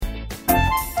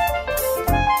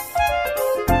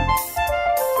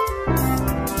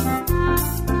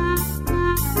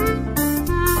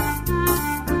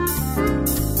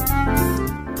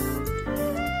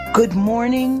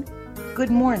morning.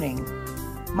 Good morning.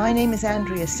 My name is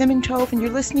Andrea Simintov, and you're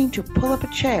listening to Pull Up a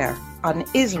Chair on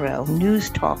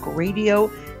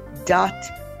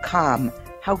IsraelNewsTalkRadio.com.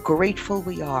 How grateful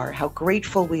we are. How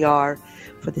grateful we are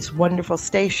for this wonderful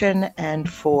station and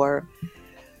for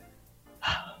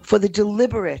the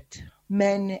deliberate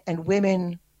men and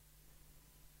women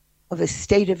of the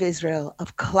state of Israel,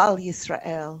 of Klal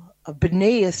Yisrael, of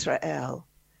Bnei Yisrael,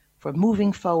 for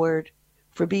moving forward,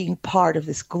 for being part of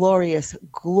this glorious,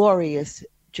 glorious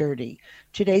journey.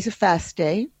 Today's a fast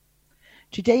day.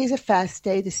 Today is a fast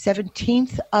day, the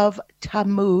 17th of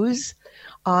Tammuz,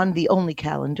 on the only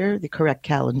calendar, the correct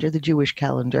calendar, the Jewish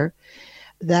calendar,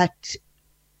 that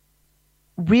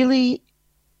really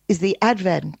is the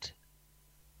advent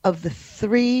of the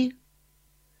three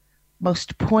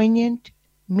most poignant,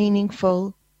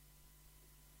 meaningful,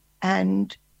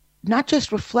 and not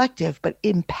just reflective, but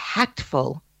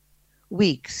impactful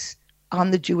weeks on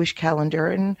the Jewish calendar.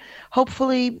 And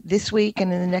hopefully this week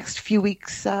and in the next few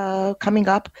weeks coming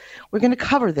up, we're going to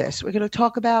cover this. We're going to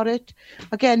talk about it.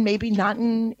 Again, maybe not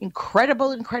in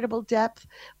incredible depth,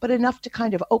 but enough to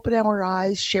kind of open our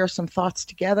eyes, share some thoughts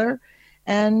together,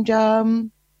 and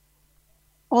all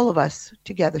of us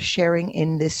together sharing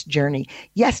in this journey.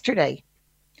 Yesterday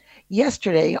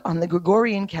on the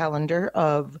Gregorian calendar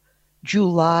of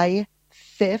July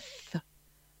 5th,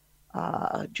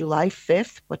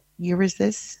 what year is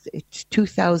this? It's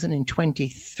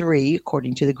 2023,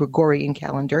 according to the Gregorian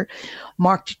calendar,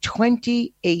 marked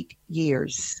 28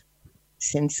 years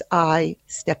since I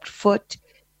stepped foot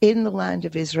in the land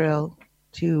of Israel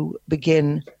to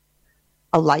begin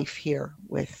a life here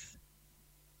with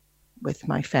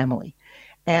my family.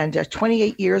 And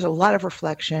 28 years, a lot of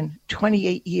reflection,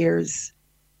 28 years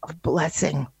of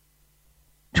blessing,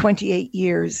 28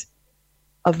 years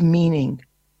of meaning,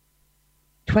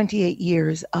 28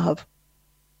 years of,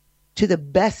 to the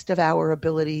best of our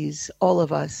abilities, all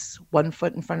of us, one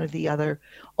foot in front of the other,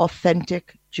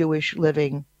 authentic Jewish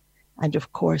living, and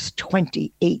of course,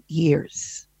 28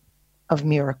 years of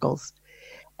miracles.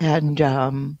 And,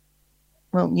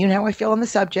 well, you know how I feel on the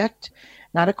subject,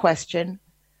 not a question.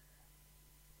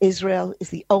 Israel is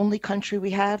the only country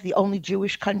we have, the only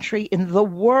Jewish country in the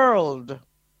world.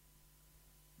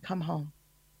 Come home.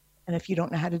 And if you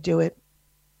don't know how to do it,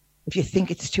 if you think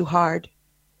it's too hard,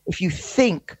 if you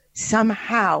think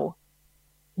somehow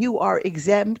you are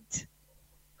exempt,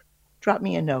 drop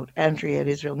me a note, Andrea at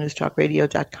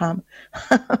IsraelNewsTalkRadio.com.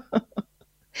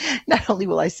 Not only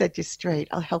will I set you straight,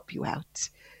 I'll help you out,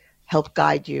 help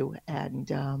guide you, and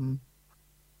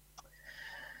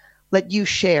let you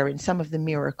share in some of the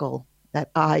miracle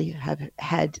that I have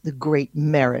had the great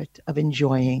merit of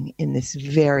enjoying in this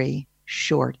very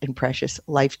short and precious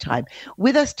lifetime.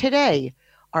 With us today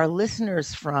are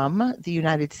listeners from the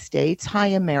United States. Hi,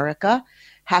 America.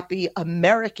 Happy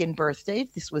American birthday.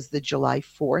 This was the July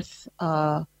 4th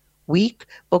week.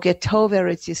 Boker Tov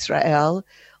Eretz Yisrael. A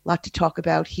lot to talk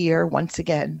about here once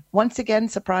again. Once again,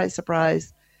 surprise,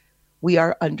 surprise, we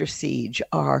are under siege,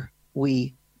 are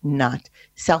we not?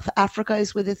 South Africa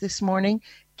is with us this morning.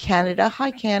 Canada,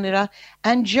 hi Canada,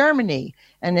 and Germany.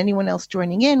 And anyone else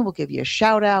joining in, we'll give you a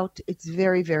shout out. It's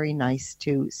very, very nice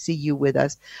to see you with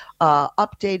us.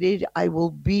 Updated, I will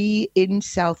be in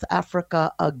South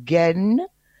Africa again,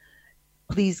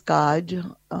 please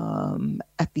God,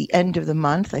 at the end of the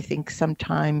month, I think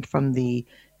sometime from the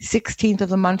 16th of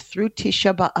the month through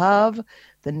Tisha B'Av,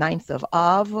 the 9th of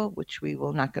Av, which we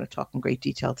will not going to talk in great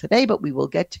detail today, but we will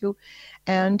get to.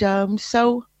 And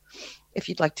so if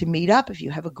you'd like to meet up, if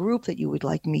you have a group that you would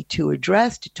like me to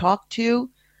address, to talk to,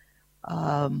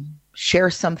 share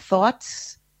some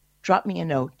thoughts, drop me a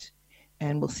note,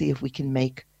 and we'll see if we can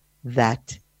make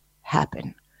that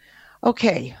happen.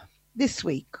 Okay, this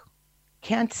week,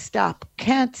 can't stop.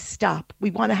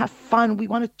 We want to have fun. We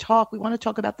want to talk. We want to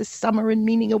talk about the summer and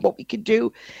meaning of what we could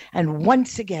do. And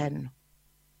once again,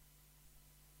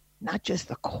 not just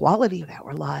the quality of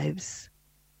our lives,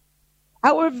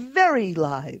 our very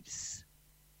lives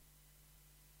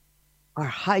are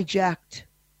hijacked,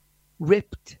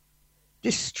 ripped,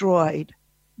 destroyed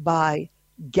by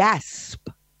gasp,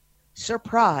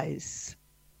 surprise,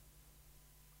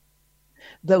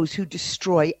 those who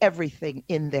destroy everything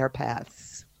in their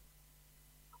paths.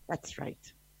 That's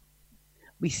right.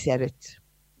 We said it.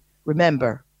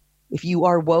 Remember, if you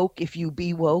are woke, if you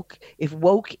be woke, if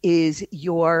woke is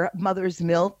your mother's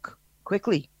milk,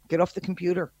 quickly get off the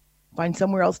computer. Find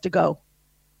somewhere else to go.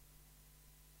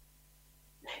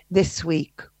 This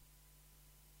week,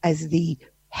 as the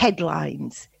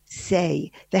headlines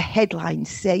say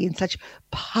in such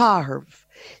parv,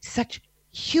 such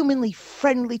humanly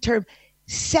friendly term,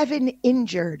 7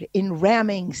 injured in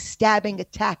ramming, stabbing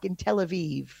attack in Tel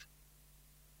Aviv.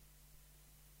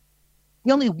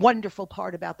 The only wonderful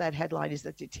part about that headline is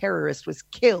that the terrorist was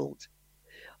killed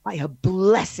by a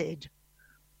blessed,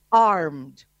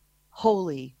 armed,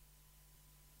 holy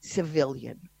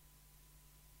civilian.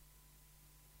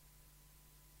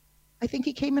 I think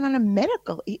he came in on a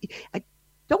medical.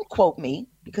 Don't quote me,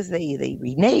 because they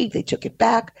reneged, they took it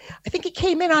back. I think he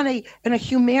came in on a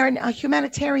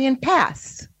humanitarian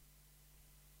pass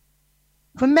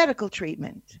for medical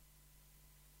treatment.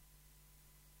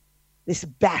 This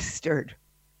bastard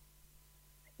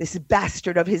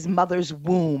of his mother's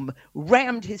womb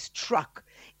rammed his truck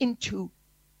into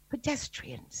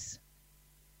pedestrians.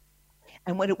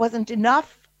 And when it wasn't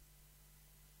enough,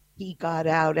 he got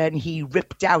out and he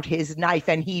ripped out his knife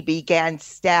and he began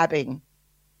stabbing.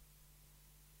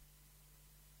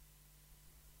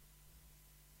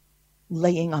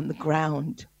 Laying on the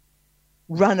ground,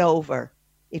 run over.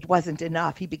 It wasn't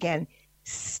enough. He began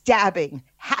stabbing,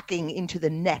 hacking into the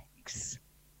necks,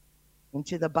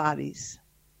 into the bodies.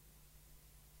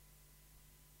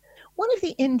 One of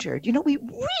the injured, we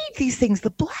read these things, the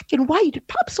black and white, it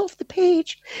pops off the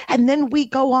page, and then we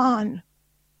go on.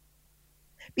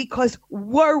 Because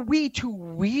were we to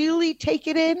really take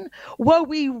it in? Were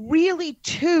we really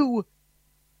to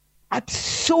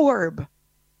absorb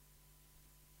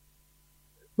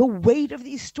the weight of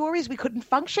these stories? We couldn't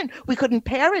function. We couldn't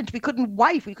parent. We couldn't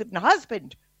wife. We couldn't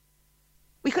husband.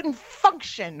 We couldn't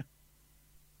function.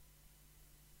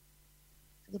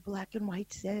 The black and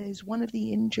white says one of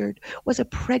the injured was a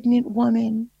pregnant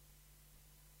woman.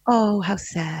 Oh, how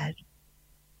sad.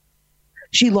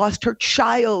 She lost her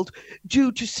child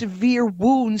due to severe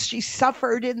wounds she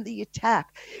suffered in the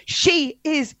attack. She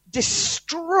is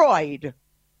destroyed.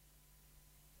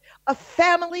 A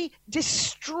family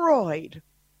destroyed.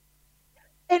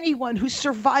 Anyone who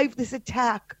survived this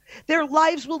attack, their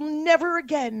lives will never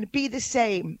again be the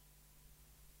same.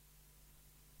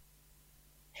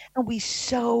 And we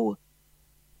so,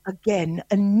 again,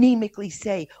 anemically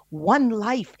say one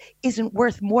life isn't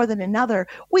worth more than another.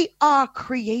 We are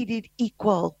created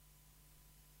equal.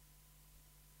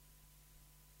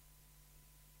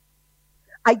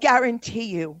 I guarantee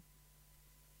you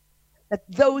that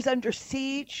those under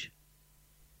siege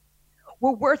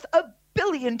were worth 1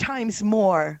 billion times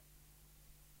more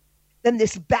than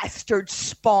this bastard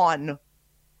spawn.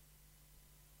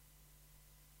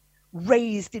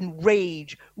 Raised in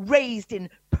rage, raised in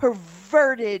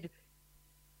perverted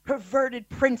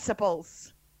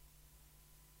principles.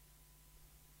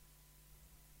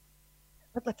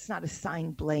 But let's not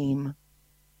assign blame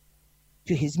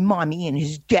to his mommy and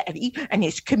his daddy and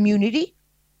his community.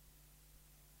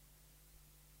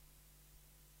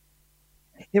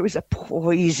 There is a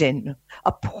poison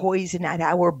at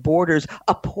our borders,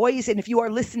 a poison. If you are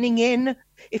listening in,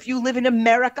 if you live in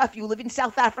America, if you live in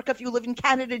South Africa, if you live in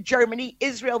Canada, Germany,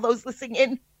 Israel, those listening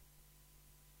in,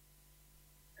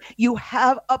 you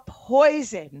have a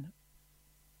poison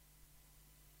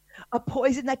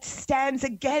that stands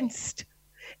against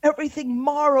everything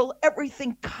moral,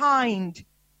 everything kind,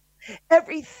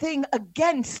 everything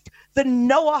against the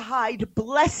Noahide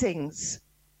blessings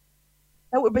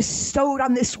that were bestowed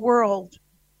on this world.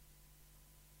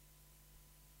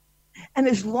 And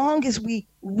as long as we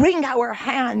wring our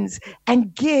hands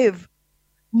and give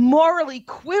moral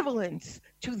equivalence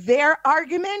to their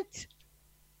argument,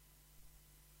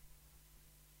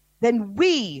 then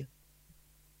we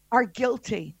are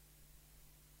guilty.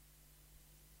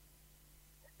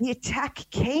 The attack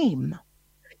came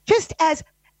just as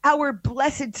our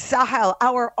blessed Sahel,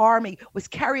 our army, was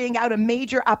carrying out a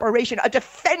major operation, a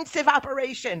defensive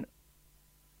operation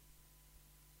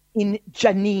in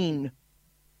Jenin,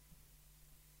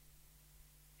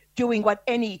 doing what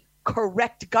any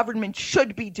correct government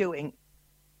should be doing.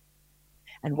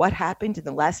 And what happened in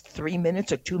the last 3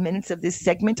 minutes or 2 minutes of this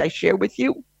segment I share with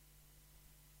you?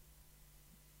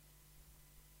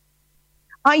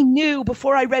 I knew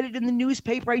before I read it in the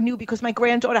newspaper, I knew because my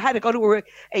granddaughter had to go to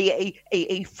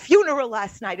a funeral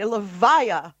last night, a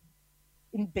levaya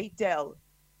in Beit El.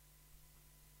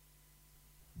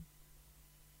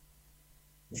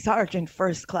 Sergeant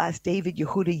First Class David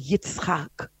Yehuda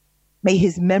Yitzchak, may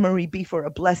his memory be for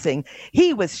a blessing.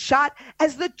 He was shot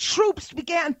as the troops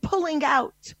began pulling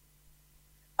out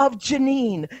of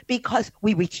Jenin because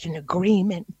we reached an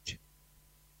agreement.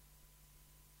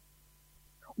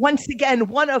 Once again,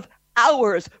 one of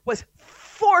ours was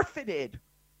forfeited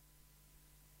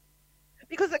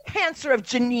because the cancer of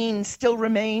Jenin still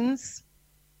remains.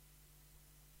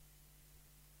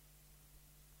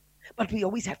 But we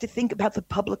always have to think about the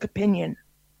public opinion.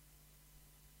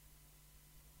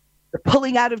 The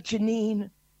pulling out of Jenin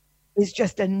is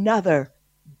just another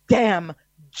damn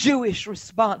Jewish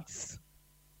response.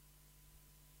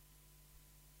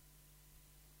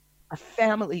 A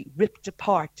family ripped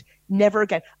apart, never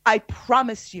again. I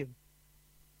promise you.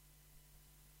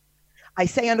 I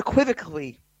say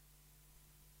unequivocally,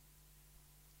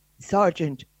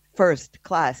 Sergeant First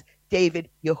Class David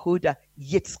Yehuda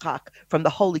Yitzchak from the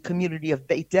Holy Community of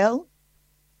Beit El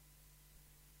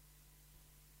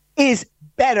is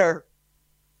better.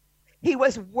 He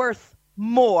was worth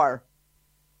more.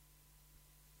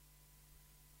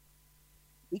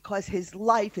 Because his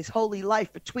life, his holy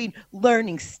life between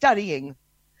learning, studying,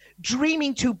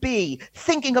 dreaming to be,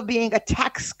 thinking of being a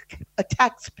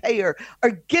taxpayer,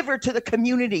 a giver to the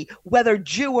community, whether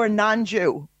Jew or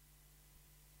non-Jew,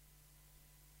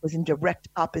 was in direct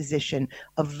opposition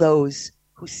of those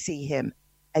who see him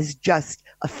as just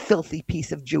a filthy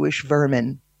piece of Jewish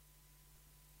vermin.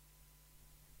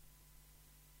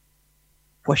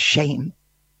 For shame.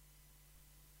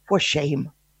 For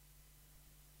shame.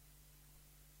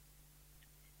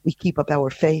 We keep up our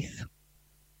faith.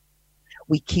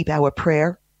 We keep our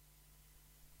prayer.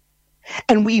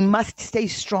 And we must stay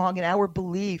strong in our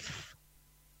belief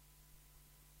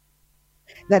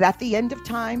that at the end of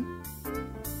time,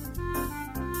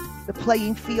 the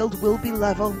playing field will be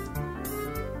level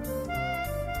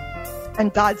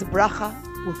and God's bracha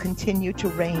will continue to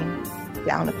rain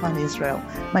down upon Israel.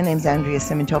 My name's Andrea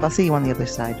Simintov. I'll see you on the other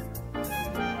side.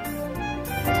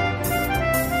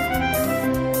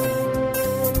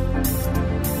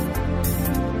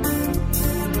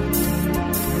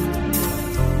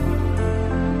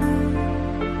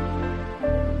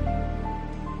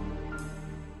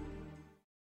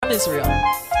 Israel.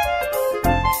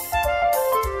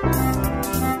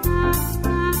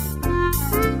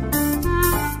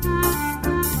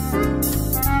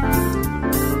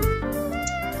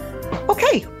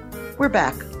 Okay, we're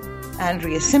back.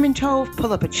 Andrea Simintov,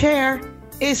 pull up a chair,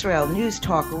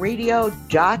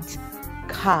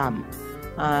 IsraelNewsTalkRadio.com.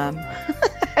 I'm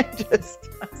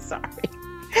sorry.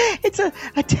 It's a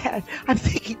tad. I'm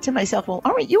thinking to myself, well,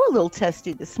 aren't you a little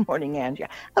testy this morning, Andrea?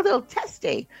 A little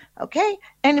testy, okay?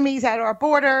 Enemies at our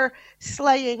border,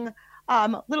 slaying.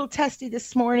 Little testy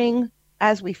this morning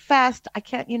as we fast. I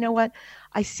can't, you know what?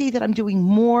 I see that I'm doing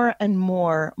more and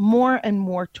more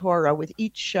Torah with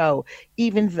each show,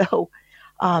 even though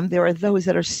there are those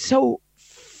that are so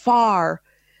far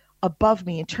above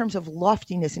me in terms of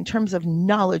loftiness, in terms of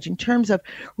knowledge, in terms of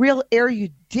real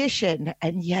erudition,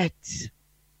 and yet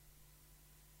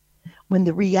when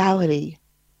the reality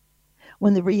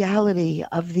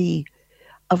of the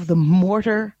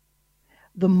mortar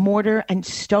and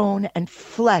stone and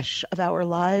flesh of our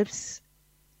lives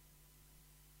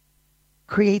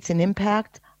creates an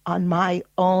impact on my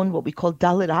own, what we call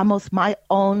Dalit Amos, my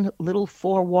own little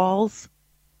four walls,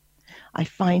 I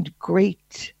find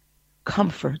great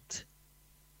comfort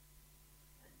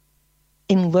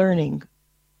in learning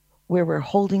where we're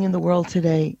holding in the world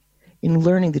today, in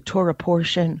learning the Torah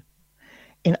portion,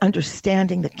 in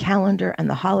understanding the calendar and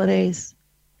the holidays,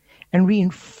 and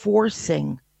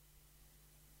reinforcing,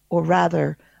 or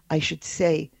rather, I should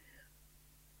say,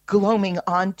 glomming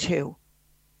onto,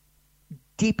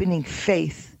 deepening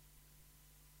faith.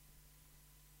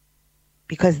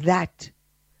 Because that,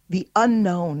 the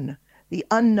unknown,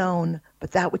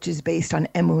 but that which is based on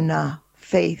emunah,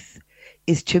 faith,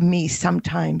 is to me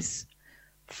sometimes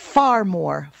far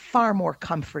more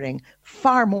comforting,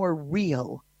 far more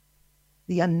real.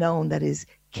 The unknown that is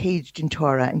caged in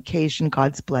Torah and caged in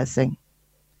God's blessing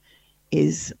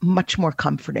is much more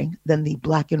comforting than the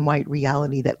black and white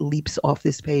reality that leaps off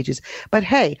these pages. But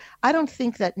hey, I don't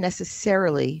think that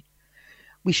necessarily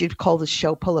we should call the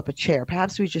show Pull Up a Chair.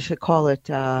 Perhaps we just should call it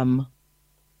a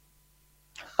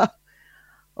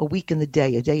week in the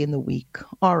day, a day in the week.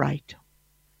 All right.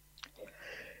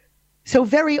 So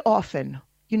very often,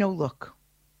 look,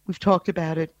 we've talked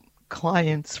about it,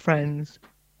 clients, friends,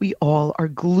 we all are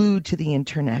glued to the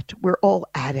internet. We're all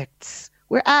addicts.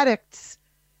 We're addicts.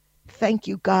 Thank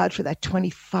you, God, for that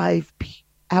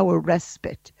 25-hour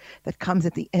respite that comes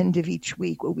at the end of each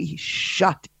week where we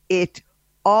shut it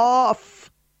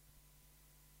off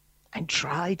and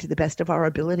try to the best of our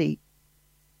ability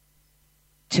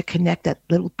to connect that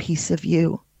little piece of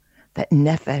you, that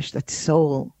nefesh, that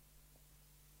soul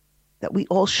that we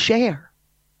all share.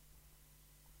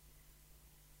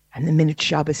 And the minute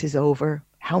Shabbos is over,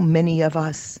 how many of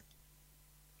us,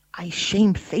 I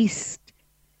shamefaced,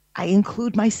 I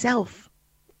include myself,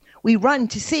 we run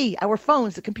to see our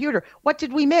phones, the computer. What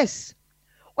did we miss?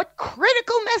 What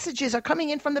critical messages are coming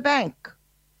in from the bank?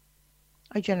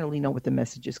 I generally know what the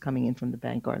messages coming in from the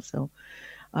bank are, so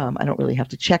I don't really have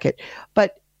to check it.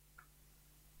 But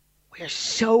we're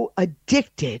so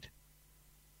addicted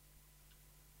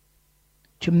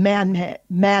to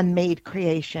man-made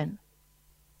creation.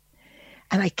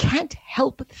 And I can't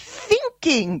help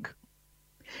thinking.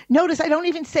 Notice I don't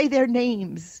even say their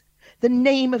names. The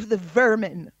name of the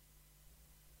vermin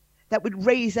that would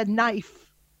raise a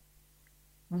knife,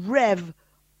 rev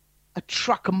a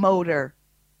truck motor,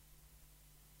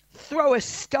 throw a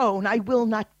stone. I will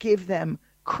not give them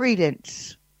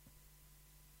credence.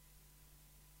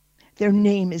 Their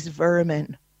name is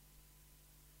vermin.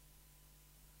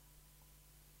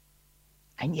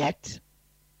 And yet,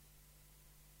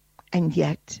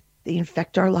 they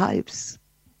infect our lives.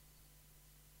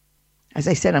 As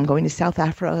I said, I'm going to South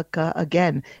Africa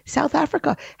again. South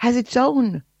Africa has its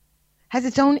own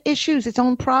issues, its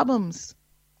own problems.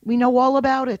 We know all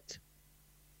about it.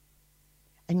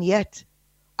 And yet,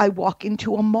 I walk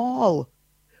into a mall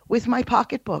with my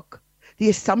pocketbook. The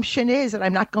assumption is that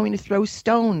I'm not going to throw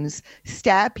stones,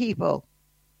 stab people.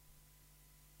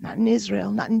 Not in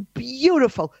Israel, not in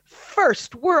beautiful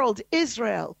first world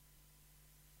Israel.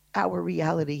 Our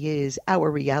reality is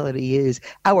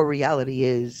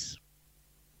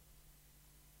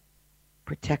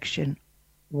protection,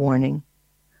 warning,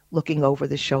 looking over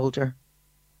the shoulder,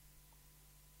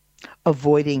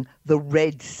 avoiding the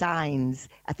red signs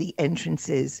at the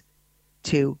entrances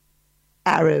to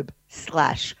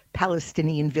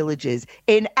Arab/Palestinian villages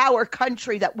in our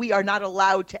country that we are not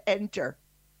allowed to enter,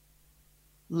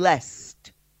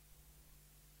 lest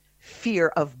fear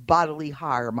of bodily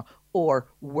harm or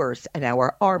worse, and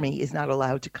our army is not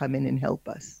allowed to come in and help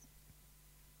us.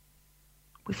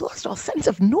 We've lost all sense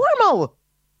of normal.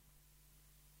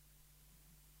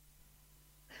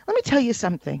 Let me tell you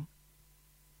something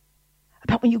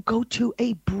about when you go to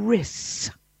a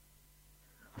bris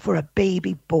for a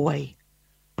baby boy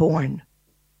born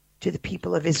to the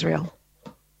people of Israel.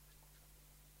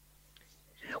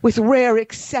 With rare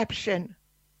exception,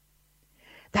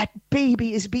 that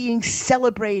baby is being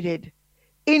celebrated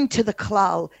into the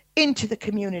klal, into the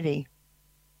community.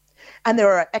 And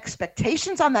there are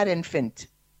expectations on that infant.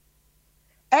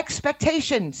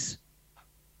 Expectations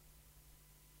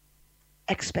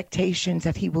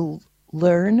that he will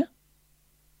learn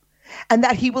and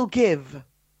that he will give,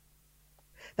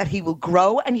 that he will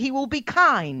grow and he will be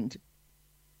kind.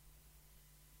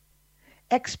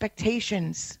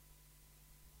 Expectations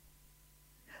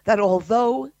that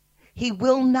although he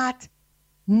will not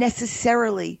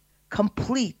necessarily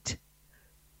complete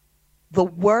the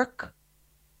work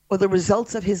or the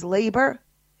results of his labor,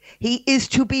 he is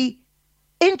to be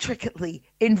intricately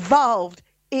involved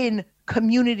in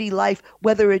community life,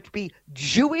 whether it be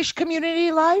Jewish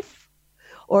community life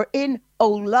or in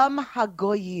Olam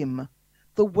HaGoyim,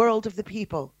 the world of the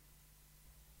people.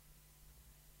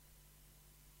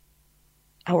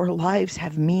 Our lives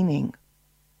have meaning.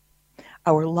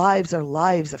 Our lives are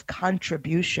lives of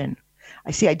contribution.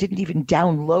 I see I didn't even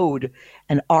download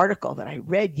an article that I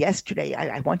read yesterday.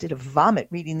 I wanted to vomit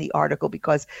reading the article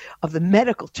because of the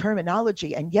medical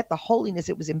terminology and yet the holiness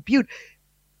it was imbued.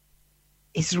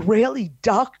 Israeli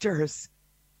doctors,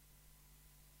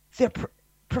 their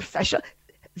profession,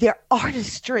 their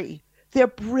artistry, their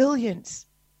brilliance,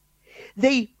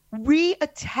 they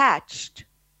reattached,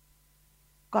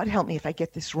 God help me if I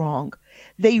get this wrong,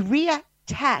 they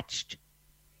reattached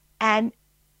an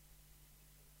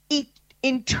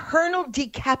internal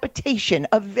decapitation,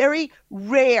 a very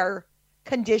rare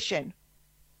condition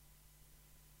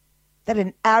that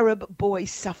an Arab boy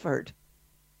suffered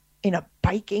in a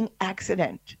biking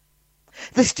accident.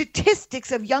 The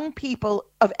statistics of young people,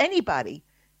 of anybody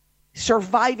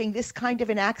surviving this kind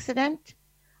of an accident,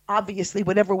 obviously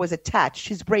whatever was attached,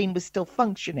 his brain was still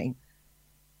functioning.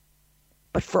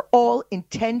 But for all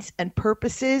intents and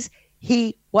purposes,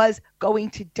 he was going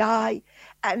to die,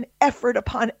 and effort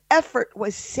upon effort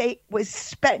was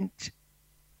spent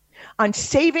on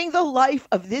saving the life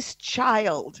of this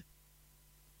child.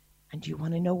 And do you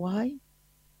want to know why?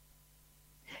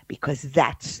 Because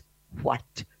that's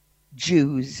what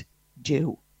Jews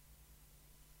do.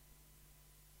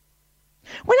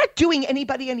 We're not doing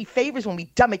anybody any favors when we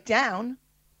dumb it down.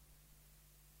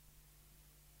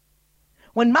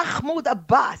 When Mahmoud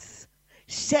Abbas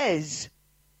says,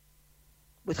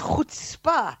 with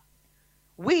chutzpah,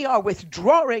 we are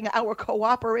withdrawing our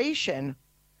cooperation,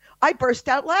 I burst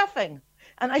out laughing.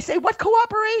 And I say, what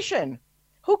cooperation?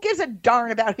 Who gives a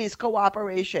darn about his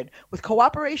cooperation? With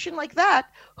cooperation like that,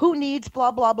 who needs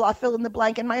blah, blah, blah, fill in the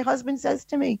blank? And my husband says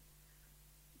to me,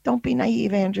 don't be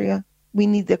naive, Andrea. We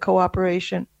need their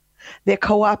cooperation. Their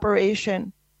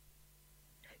cooperation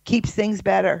keeps things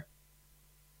better.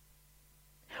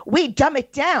 We dumb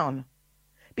it down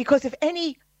because if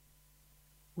any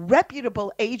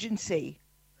reputable agency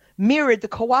mirrored the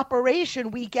cooperation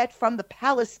we get from the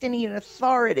Palestinian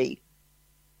Authority,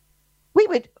 we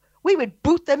would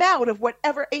boot them out of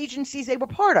whatever agencies they were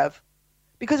part of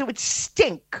because it would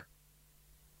stink.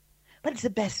 But it's the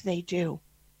best they do.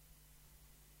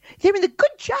 They're in the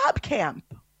good job camp.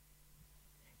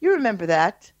 You remember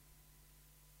that?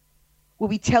 Where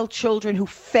we tell children who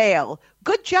fail,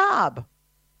 good job.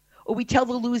 Or we tell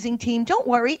the losing team, don't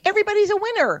worry, everybody's a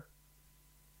winner.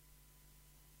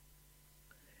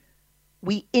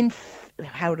 We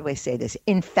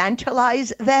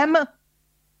infantilize them,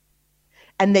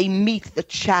 and they meet the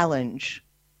challenge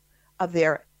of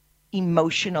their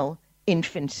emotional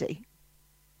infancy.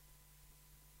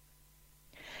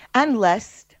 And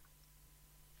lest,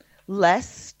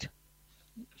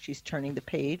 she's turning the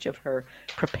page of her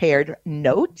prepared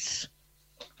notes.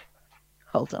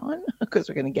 Hold on, because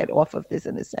we're going to get off of this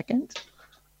in a second.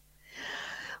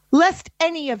 Lest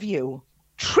any of you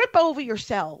trip over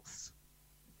yourselves,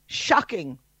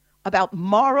 shocking about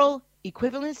moral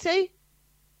equivalency,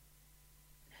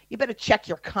 you better check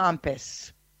your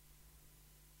compass.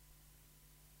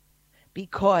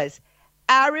 Because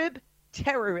Arab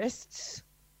terrorists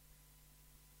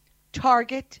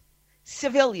target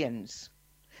civilians.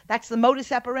 That's the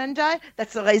modus operandi.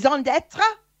 That's the raison d'etre.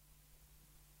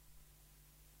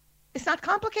 It's not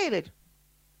complicated.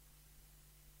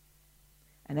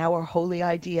 And our holy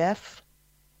IDF,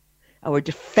 our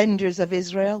defenders of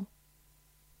Israel,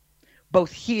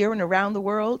 both here and around the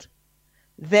world,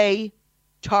 they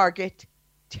target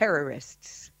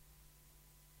terrorists.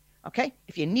 Okay?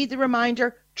 If you need the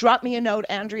reminder, drop me a note,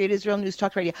 Andrea at Israel News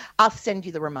Talk Radio. I'll send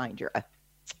you the reminder.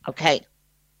 Okay?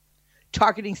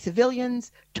 Targeting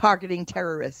civilians, targeting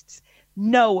terrorists.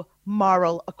 No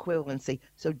moral equivalency.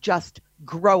 So just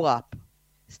grow up.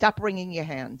 Stop wringing your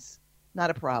hands. Not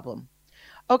a problem.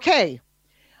 Okay.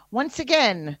 Once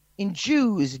again, in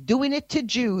Jews, doing it to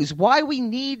Jews, why we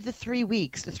need the 3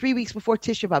 weeks before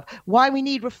Tisha B'Av, why we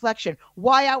need reflection,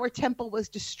 why our temple was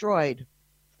destroyed.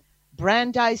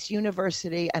 Brandeis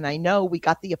University, and I know we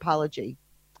got the apology.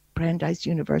 Brandeis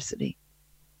University.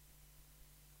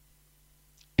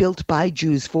 Built by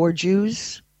Jews for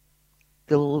Jews.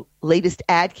 The latest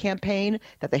ad campaign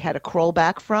that they had a crawl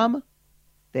back from,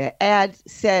 their ad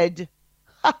said,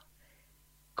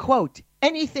 quote,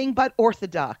 anything but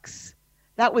orthodox.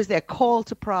 That was their call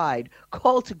to pride,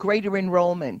 call to greater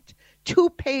enrollment.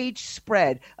 2-page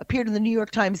spread appeared in the New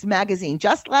York Times Magazine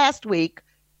just last week,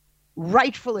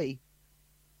 rightfully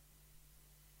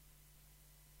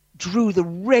drew the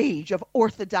rage of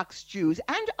Orthodox Jews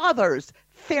and others,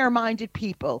 fair-minded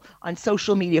people on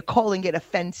social media, calling it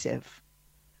offensive.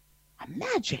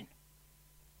 Imagine.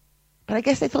 But I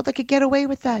guess they thought they could get away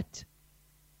with that.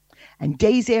 And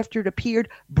days after it appeared,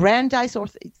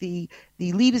 the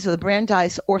leaders of the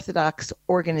Brandeis Orthodox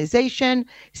organization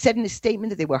said in a statement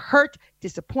that they were hurt,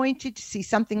 disappointed to see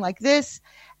something like this.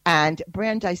 And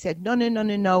Brandeis said,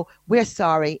 no, we're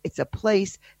sorry. It's a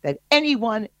place that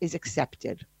anyone is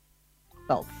accepted.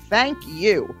 Well, thank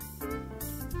you.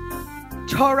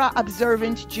 Torah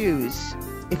observant Jews,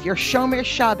 if you're Shomer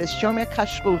Shabbos, Shomer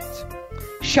Kashrut,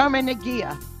 Shomer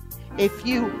Nagia, if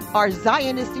you are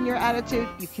Zionist in your attitude,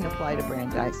 you can apply to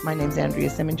Brandeis. My name's Andrea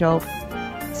Simantov.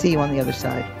 See you on the other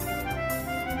side.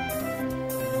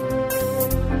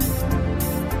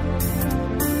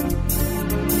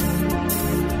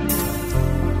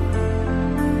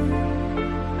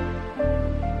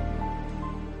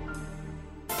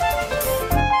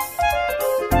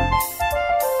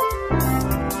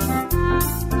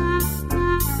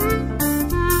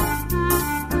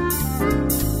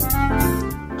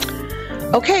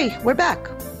 Okay, we're back.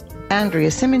 Andrea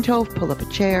Simantov, pull up a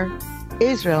chair.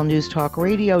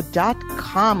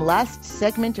 IsraelNewsTalkRadio.com. Last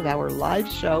segment of our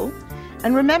live show.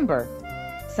 And remember,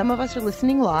 some of us are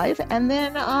listening live, and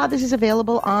then this is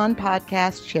available on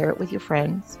podcast. Share it with your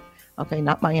friends. Okay,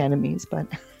 not my enemies, but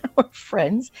our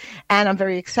friends. And I'm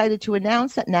very excited to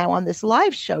announce that now on this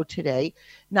live show today,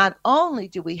 not only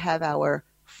do we have our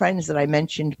friends that I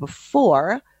mentioned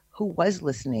before who was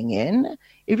listening in.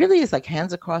 It really is like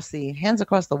hands across the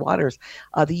waters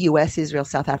of the U.S., Israel,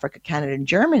 South Africa, Canada, and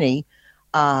Germany.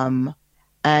 And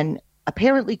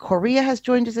apparently Korea has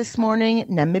joined us this morning,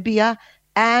 Namibia,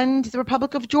 and the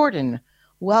Republic of Jordan.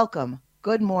 Welcome.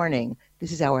 Good morning.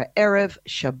 This is our Erev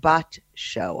Shabbat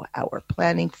show, our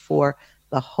planning for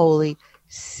the Holy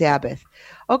Sabbath.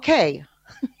 Okay.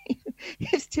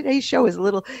 Today's show is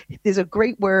there's a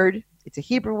great word. It's a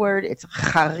Hebrew word. It's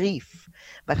charif.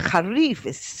 But charif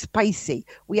is spicy.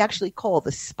 We actually call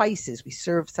the spices. We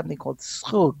serve something called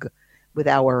srug. with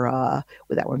our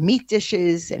meat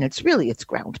dishes, and it's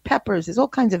ground peppers. There's all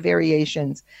kinds of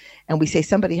variations, and we say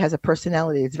somebody has a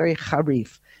personality. It's very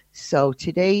harif. So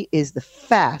today is the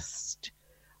fast,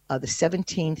 the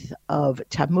 17th of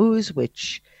Tammuz,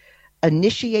 which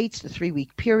initiates the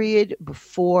 3-week period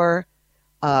before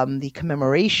the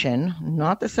commemoration,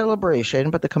 not the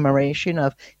celebration, but the commemoration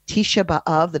of Tisha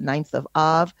B'Av, the 9th of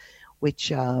Av,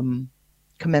 which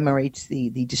commemorates the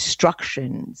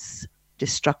destructions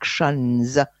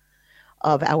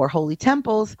of our holy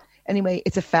temples. Anyway,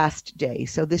 it's a fast day.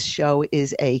 So this show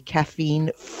is a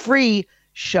caffeine-free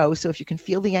show. So if you can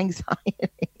feel the anxiety,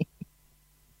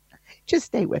 just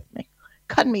stay with me.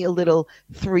 Cut me a little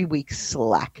 3-week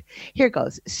slack. Here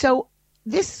goes. So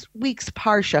this week's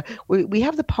Parsha, we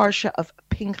have the Parsha of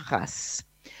Pinchas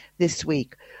this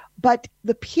week. But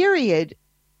the period,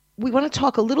 we want to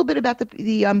talk a little bit about the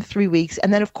 3 weeks.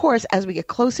 And then, of course, as we get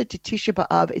closer to Tisha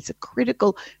B'Av, it's a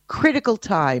critical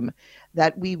time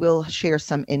that we will share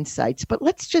some insights. But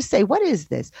let's just say, what is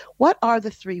this? What are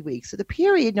the 3 weeks? So the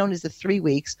period known as the 3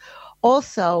 weeks,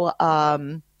 also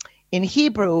in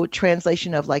Hebrew,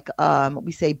 translation of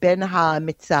we say Ben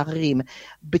ha-mitzarim,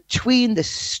 between the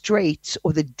straits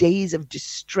or the days of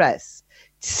distress.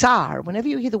 Tsar, whenever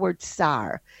you hear the word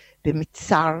tsar,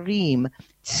 b'mitzarim,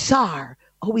 tsar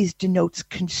always denotes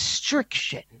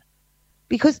constriction.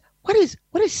 Because what is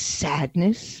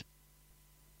sadness?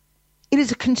 It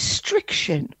is a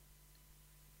constriction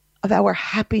of our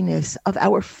happiness, of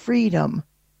our freedom.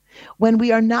 When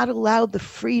we are not allowed the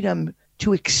freedom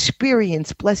to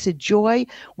experience blessed joy,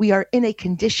 we are in a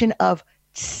condition of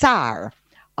tsar.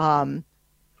 Not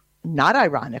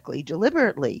ironically,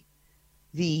 deliberately.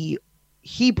 The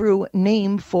Hebrew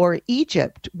name for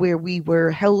Egypt, where we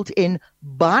were held in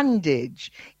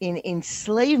bondage, in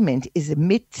enslavement, is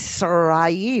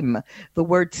Mitzrayim. The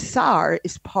word tsar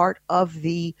is part of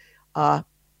the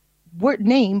word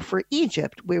name for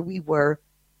Egypt, where we were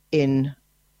in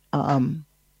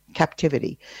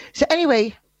captivity. So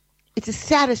anyway, it's a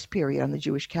saddest period on the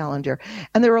Jewish calendar.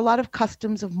 And there are a lot of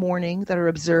customs of mourning that are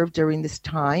observed during this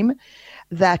time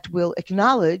that will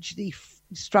acknowledge the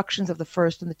destructions of the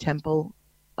first and the temple,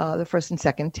 the first and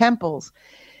second temples.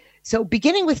 So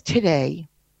beginning with today,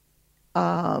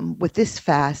 with this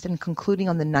fast and concluding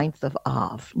on the 9th of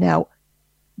Av. Now,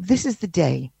 this is the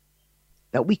day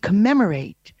that we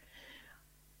commemorate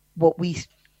what we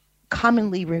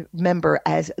commonly remember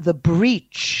as the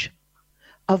breach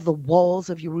of the walls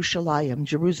of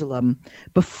Jerusalem,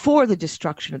 before the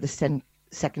destruction of the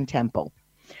second temple.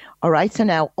 All right. So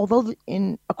now, although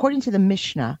according to the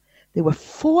Mishnah, there were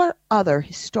 4 other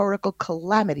historical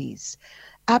calamities,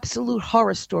 absolute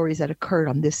horror stories that occurred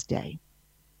on this day.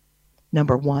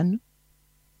 Number 1,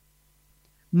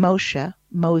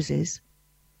 Moses.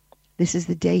 This is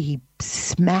the day he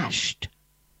smashed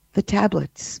the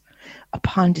tablets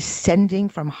upon descending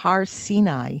from Har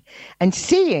Sinai and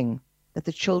seeing that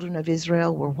the children of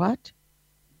Israel were what?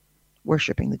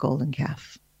 Worshipping the golden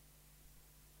calf.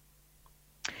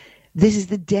 This is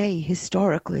the day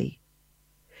historically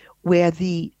where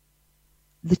the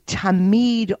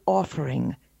Tamid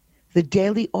offering, the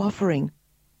daily offering,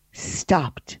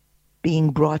 stopped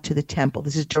being brought to the temple.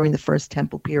 This is during the first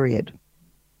temple period.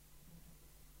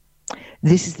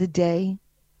 This is the day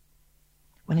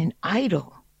when an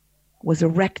idol was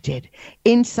erected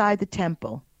inside the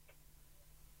temple,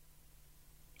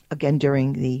 again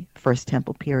during the first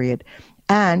temple period.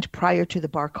 And prior to the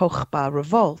Bar Kokhba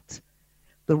revolt,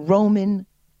 the Roman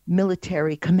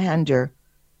military commander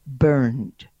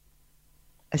burned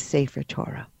a Sefer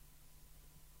Torah.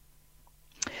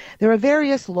 There are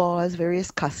various laws,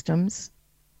 various customs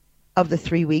of the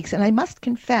 3 weeks, and I must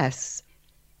confess,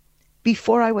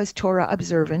 before I was Torah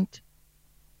observant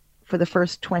for the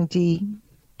first 20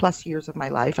 plus years of my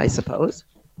life, I suppose,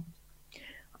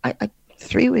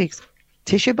 3 weeks,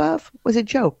 Tisha B'Av was a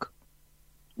joke.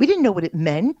 We didn't know what it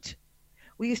meant.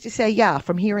 We used to say, yeah,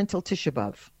 from here until Tisha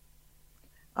B'Av.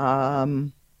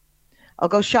 I'll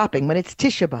go shopping when it's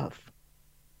Tisha B'Av.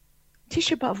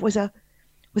 Tisha B'Av was a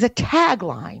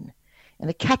tagline in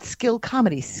a Catskill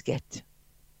comedy skit.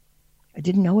 I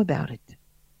didn't know about it.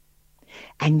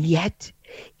 And yet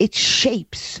it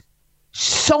shapes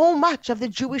so much of the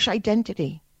Jewish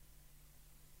identity.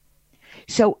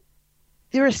 So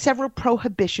there are several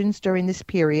prohibitions during this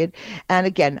period. And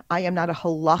again, I am not a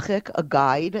halachic, a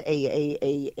guide,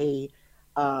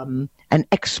 an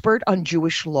expert on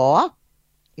Jewish law.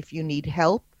 If you need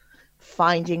help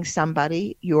finding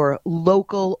somebody, your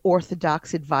local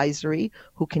Orthodox advisory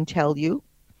who can tell you.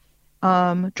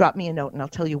 drop me a note and I'll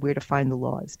tell you where to find the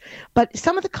laws. But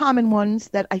some of the common ones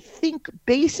that I think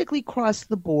basically cross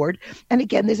the board, and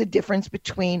again, there's a difference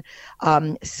between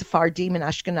Sephardim and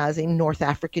Ashkenazim, North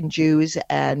African Jews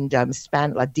and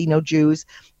Ladino Jews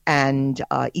and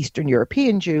Eastern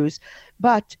European Jews,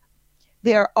 but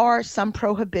there are some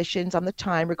prohibitions on the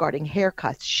time regarding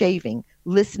haircuts, shaving,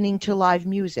 listening to live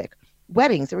music,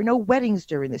 weddings. There were no weddings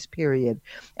during this period,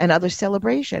 and other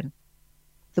celebration,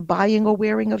 the buying or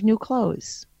wearing of new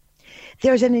clothes.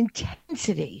 There's an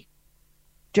intensity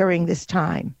during this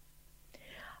time.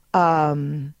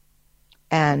 And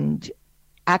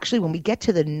actually, when we get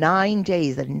to the 9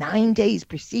 days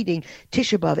preceding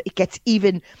Tisha B'Av, it gets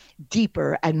even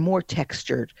deeper and more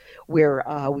textured, where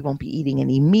we won't be eating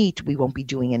any meat, we won't be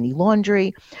doing any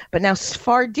laundry. But now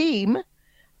Sephardim,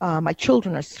 my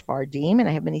children are Sephardim, and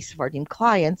I have many Sephardim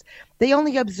clients, they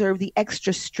only observe the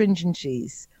extra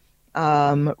stringencies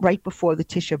right before the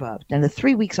Tisha B'Av. And the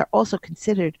 3 weeks are also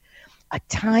considered a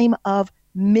time of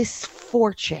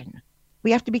misfortune.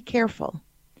 We have to be careful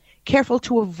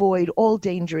to avoid all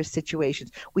dangerous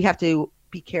situations. We have to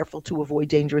be careful to avoid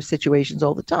dangerous situations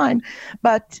all the time.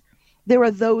 But there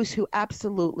are those who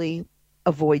absolutely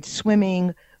avoid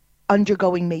swimming,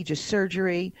 undergoing major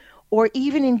surgery, or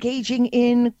even engaging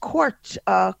in court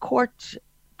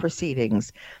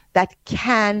proceedings that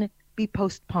can be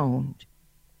postponed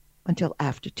until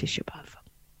after Tisha B'Av.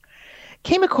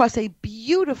 Came across a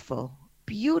beautiful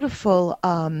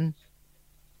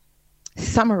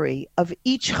summary of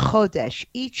each chodesh,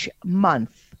 each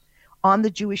month on the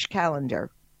Jewish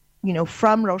calendar,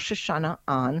 from Rosh Hashanah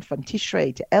on, from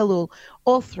Tishrei to Elul,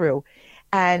 all through.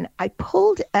 And I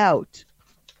pulled out,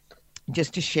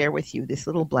 just to share with you, this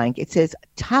little blank. It says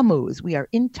Tammuz. We are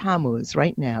in Tammuz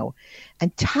right now.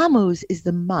 And Tammuz is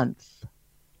the month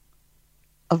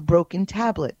of broken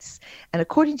tablets. And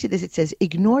according to this, it says,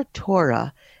 ignore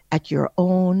Torah at your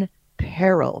own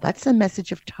peril. That's the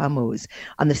message of Tammuz.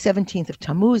 On the 17th of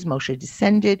Tammuz, Moshe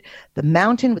descended the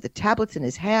mountain with the tablets in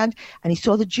his hand, and he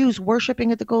saw the Jews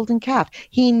worshiping at the golden calf.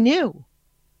 He knew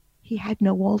he had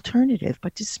no alternative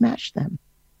but to smash them.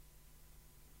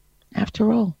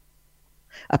 After all,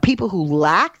 a people who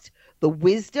lacked the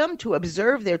wisdom to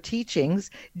observe their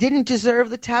teachings didn't deserve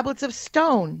the tablets of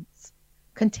stones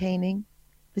containing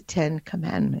the 10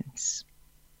 Commandments.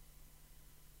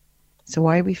 So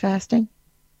why are we fasting?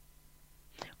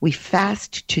 We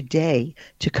fast today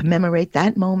to commemorate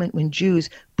that moment when Jews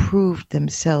proved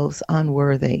themselves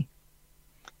unworthy.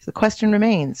 So the question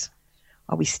remains,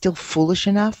 are we still foolish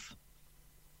enough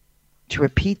to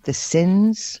repeat the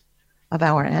sins of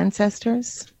our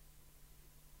ancestors?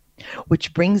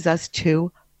 Which brings us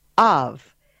to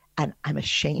Av. And I'm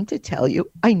ashamed to tell you,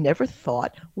 I never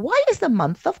thought, why is the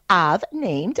month of Av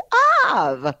named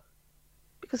Av?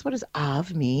 Because what does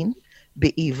Av mean?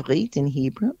 Be'ivrit in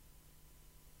Hebrew.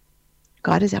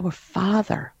 God is our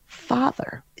Father.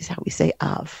 Father is how we say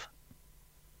Av.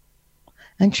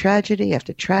 And tragedy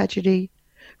after tragedy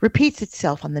repeats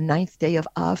itself on the 9th day of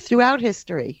Av throughout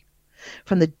history.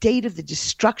 From the date of the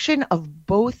destruction of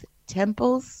both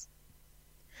temples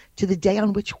to the day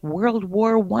on which World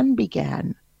War I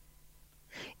began.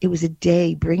 It was a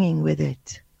day bringing with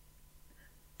it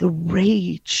the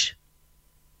rage,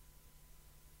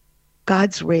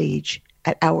 God's rage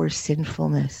at our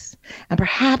sinfulness. And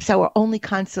perhaps our only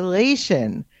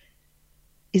consolation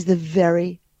is the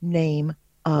very name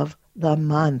of the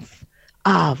month,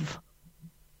 Av,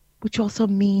 which also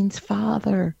means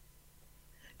Father.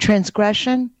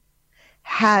 Transgression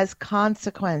has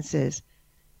consequences,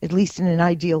 at least in an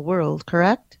ideal world,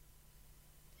 correct?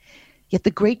 Yet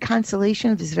the great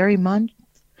consolation of this very month,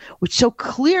 which so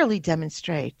clearly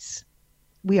demonstrates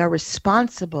we are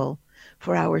responsible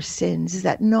for our sins, is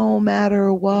that no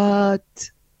matter what,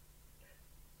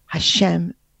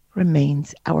 Hashem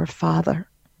remains our Father.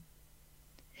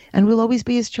 And we'll always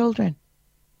be His children.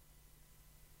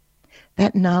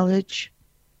 That knowledge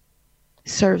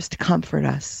serves to comfort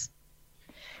us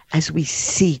as we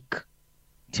seek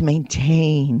to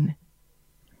maintain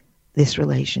this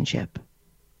relationship.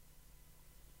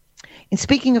 In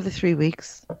speaking of the 3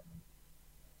 weeks,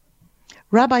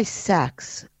 Rabbi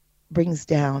Sachs brings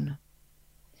down,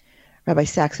 Rabbi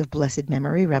Sachs of blessed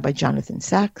memory, Rabbi Jonathan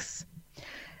Sachs,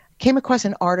 came across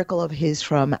an article of his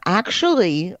from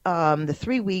actually the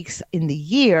 3 weeks in the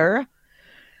year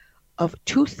of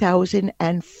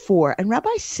 2004. And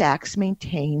Rabbi Sachs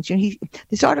maintains,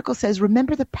 this article says,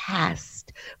 remember the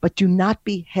past, but do not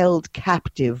be held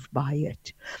captive by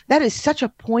it. That is such a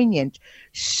poignant,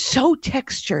 so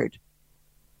textured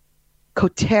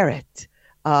koteret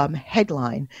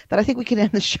headline that I think we can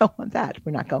end the show on that.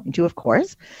 We're not going to, of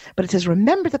course. But it says,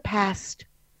 remember the past,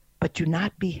 but do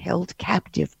not be held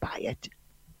captive by it.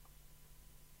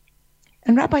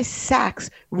 And Rabbi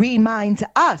Sachs reminds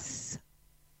us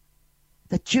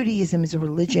that Judaism is a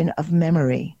religion of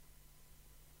memory.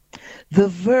 The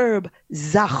verb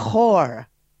zachor,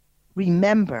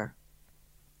 remember,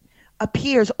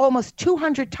 appears almost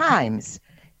 200 times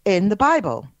in the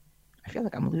Bible. I feel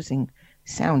like I'm losing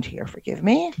sound here. Forgive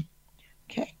me.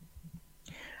 Okay.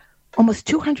 Almost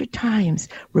 200 times.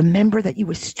 Remember that you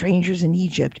were strangers in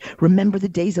Egypt. Remember the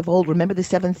days of old. Remember the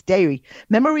seventh day.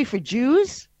 Memory for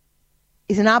Jews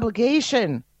is an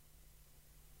obligation.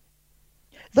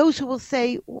 Those who will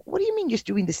say, what do you mean you're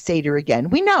doing the Seder again?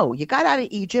 We know you got out of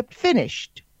Egypt,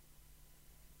 finished.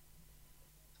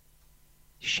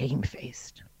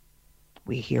 Shamefaced.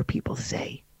 We hear people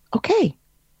say, okay,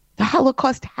 the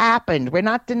Holocaust happened. We're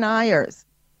not deniers.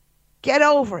 Get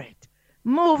over it.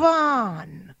 Move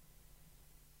on.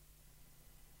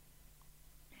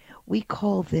 We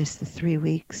call this the 3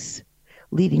 weeks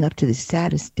leading up to the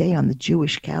saddest day on the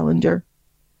Jewish calendar,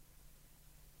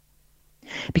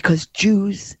 because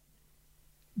Jews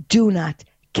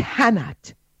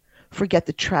cannot forget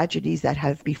the tragedies that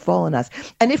have befallen us.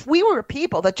 And if we were a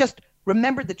people that just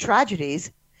remembered the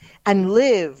tragedies and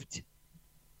lived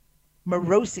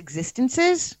morose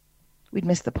existences, we'd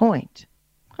miss the point.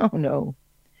 Oh no.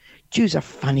 Jews are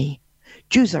funny.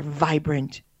 Jews are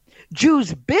vibrant.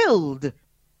 Jews build.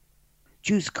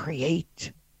 Jews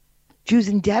create. Jews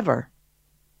endeavor,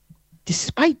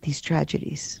 despite these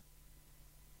tragedies.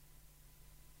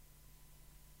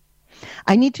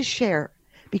 I need to share,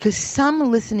 because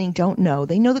some listening don't know.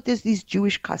 They know that there's these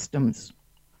Jewish customs.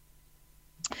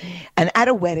 And at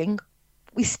a wedding,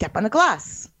 we step on a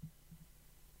glass.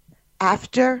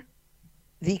 After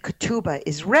the ketubah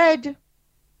is read,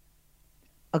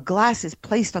 a glass is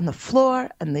placed on the floor,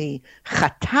 and the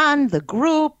chatan, the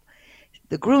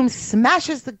groom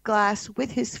smashes the glass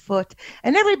with his foot,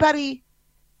 and everybody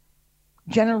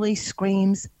generally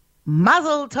screams,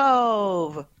 Mazel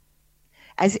Tov,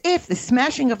 as if the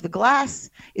smashing of the glass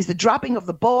is the dropping of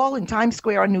the ball in Times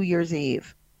Square on New Year's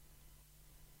Eve.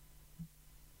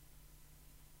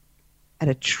 At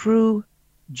a true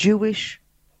Jewish,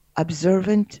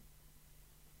 observant,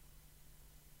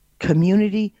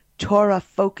 community,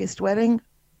 Torah-focused wedding,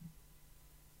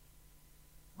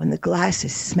 when the glass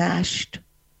is smashed,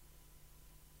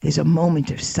 there's a moment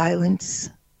of silence,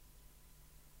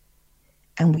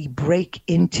 and we break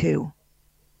into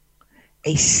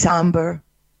a somber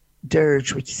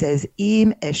dirge which says,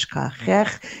 Im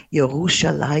eshkachech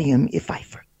Yerushalayim, if I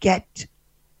forget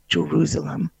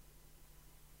Jerusalem.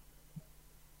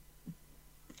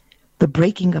 The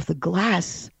breaking of the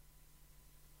glass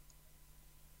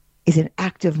is an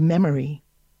act of memory,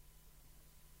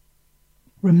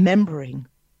 remembering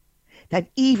that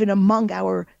even among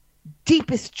our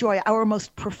deepest joy, our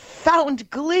most profound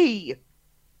glee,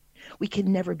 we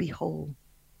can never be whole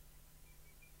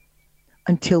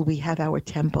until we have our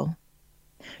temple.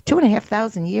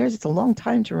 2,500 years, it's a long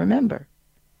time to remember.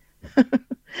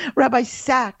 Rabbi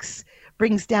Sachs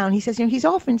brings down, he says, he's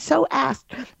often so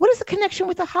asked, what is the connection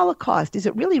with the Holocaust? Is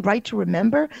it really right to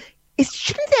remember?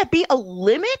 Shouldn't there be a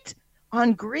limit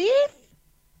on grief?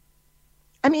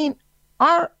 I mean,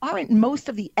 aren't most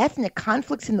of the ethnic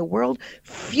conflicts in the world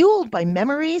fueled by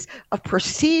memories of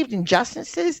perceived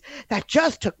injustices that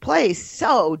just took place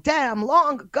so damn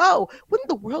long ago? Wouldn't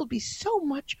the world be so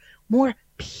much more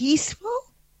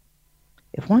peaceful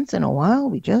if once in a while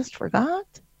we just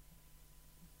forgot?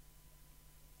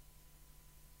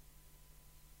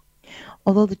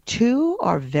 Although the two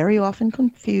are very often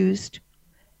confused,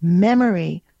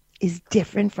 memory is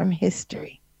different from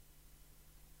history.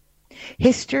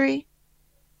 History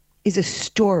is a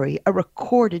story, a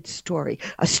recorded story,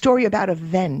 a story about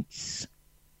events.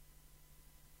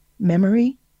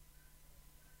 Memory,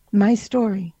 my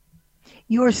story,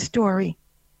 your story.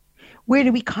 Where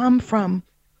did we come from?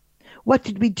 What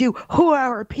did we do? Who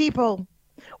are our people?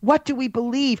 What do we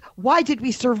believe? Why did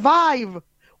we survive?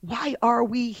 Why are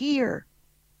we here?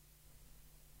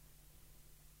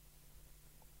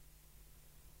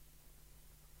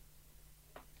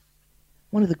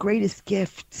 One of the greatest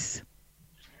gifts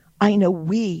I know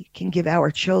we can give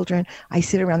our children. I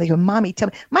sit around, they go, Mommy, tell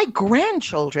me. My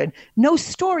grandchildren know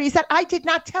stories that I did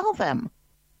not tell them.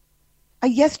 I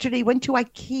yesterday went to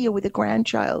IKEA with a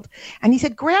grandchild, and he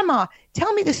said, Grandma,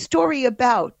 tell me the story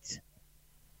about.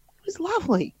 It was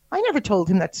lovely. I never told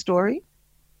him that story.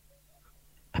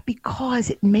 But because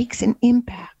it makes an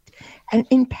impact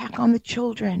on the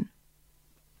children.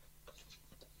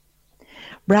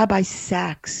 Rabbi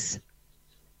Sachs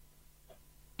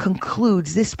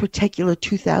concludes this particular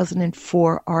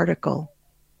 2004 article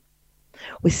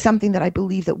with something that I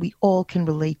believe that we all can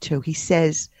relate to. He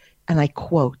says, and I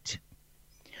quote,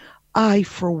 "I,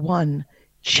 for one,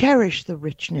 cherish the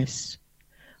richness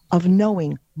of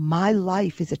knowing my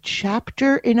life is a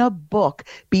chapter in a book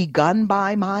begun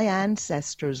by my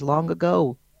ancestors long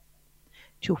ago,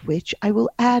 to which I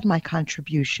will add my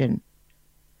contribution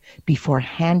before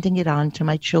handing it on to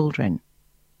my children.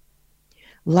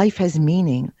 Life has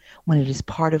meaning when it is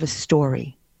part of a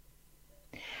story.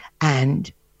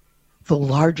 And the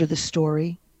larger the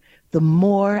story, the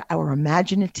more our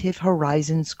imaginative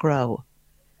horizons grow.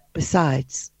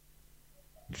 Besides,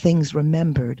 things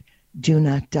remembered do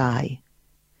not die.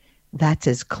 That's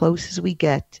as close as we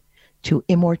get to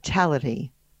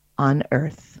immortality on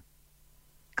earth."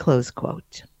 Close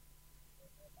quote.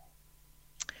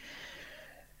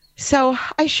 So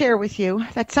I share with you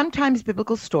that sometimes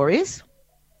biblical stories,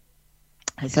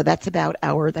 so that's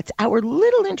our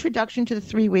little introduction to the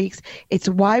 3 weeks. It's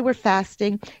why we're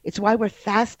fasting. It's why we're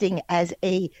fasting as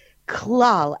a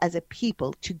klal, as a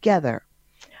people together.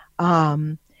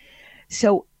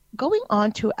 So going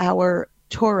on to our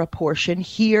Torah portion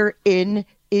here in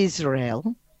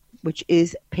Israel, which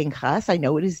is Pinchas. I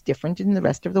know it is different in the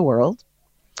rest of the world.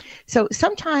 So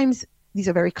sometimes these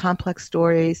are very complex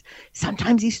stories.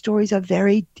 Sometimes these stories are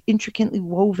very intricately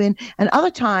woven. And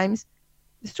other times,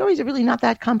 the stories are really not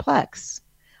that complex.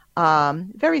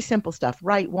 Very simple stuff.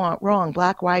 Right, wrong,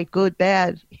 black, white, good,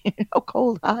 bad,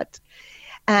 cold, hot.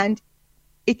 And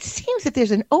it seems that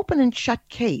there's an open and shut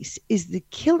case, is the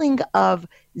killing of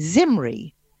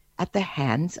Zimri at the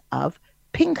hands of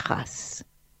Pinchas.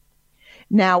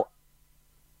 Now,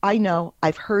 I know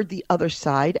I've heard the other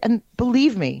side, and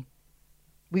believe me,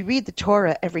 we read the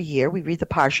Torah every year. We read the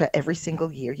Parsha every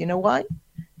single year. You know why?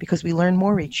 Because we learn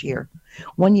more each year.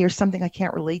 One year, something I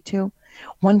can't relate to.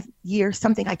 One year,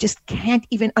 something I just can't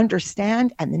even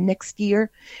understand. And the next year,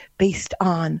 based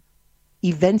on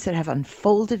events that have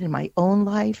unfolded in my own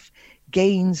life,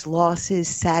 gains, losses,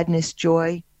 sadness,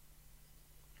 joy,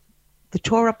 the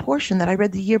Torah portion that I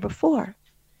read the year before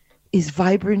is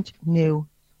vibrant, new,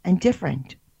 and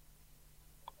different.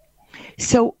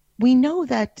 So we know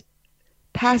that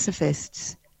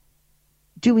pacifists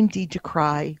do indeed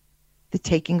decry the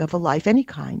taking of a life, any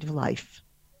kind of life.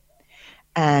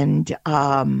 And,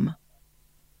 but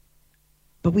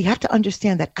we have to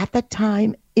understand that at that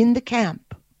time in the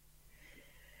camp,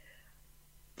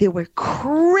 there were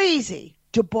crazy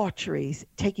debaucheries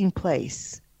taking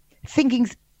place,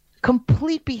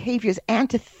 complete behaviors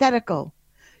antithetical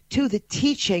to the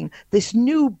teaching, this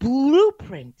new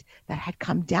blueprint that had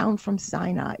come down from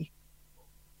Sinai.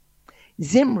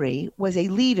 Zimri was a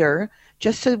leader,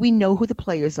 just so we know who the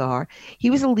players are. He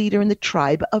was a leader in the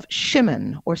tribe of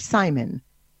Shimon or Simon.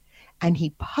 And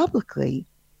he publicly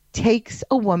takes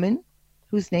a woman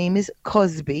whose name is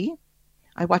Cosby.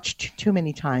 I watched too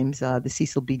many times the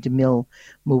Cecil B. DeMille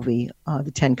movie,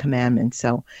 The 10 Commandments,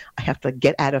 so I have to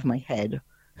get out of my head.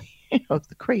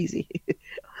 The crazy,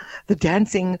 the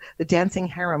dancing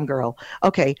harem girl.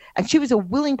 Okay, and she was a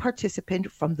willing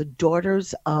participant from the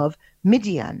daughters of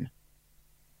Midian.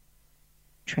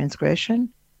 Transgression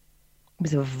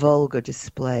was a vulgar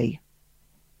display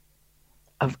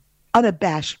of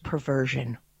unabashed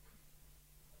perversion.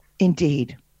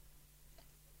 Indeed,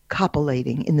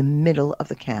 copulating in the middle of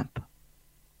the camp.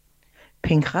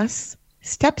 Pinchas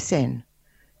steps in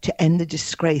to end the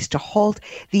disgrace, to halt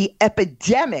the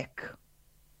epidemic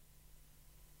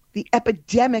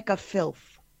of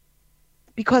filth.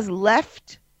 Because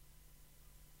left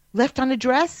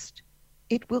unaddressed,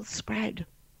 it will spread.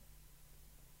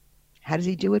 How does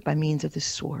he do it? By means of the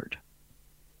sword.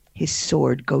 His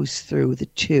sword goes through the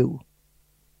two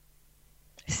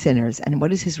sinners. And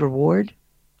what is his reward?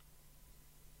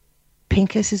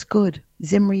 Pinchas is good.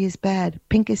 Zimri is bad.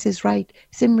 Pinchas is right.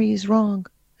 Zimri is wrong.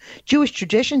 Jewish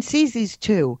tradition sees these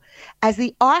two as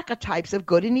the archetypes of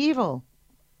good and evil.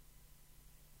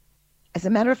 As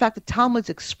a matter of fact, the Talmud's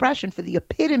expression for the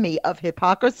epitome of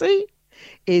hypocrisy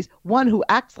is one who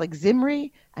acts like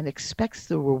Zimri and expects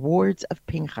the rewards of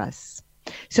Pinchas.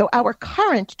 So our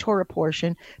current Torah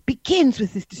portion begins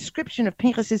with this description of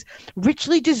Pinchas's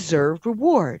richly deserved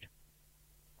reward,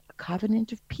 a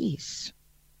covenant of peace.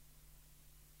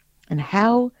 And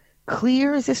how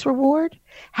clear is this reward?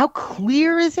 How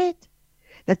clear is it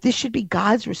that this should be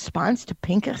God's response to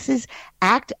Pinchas's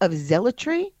act of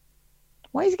zealotry?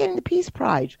 Why is he getting the peace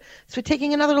prize? It's for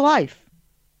taking another life.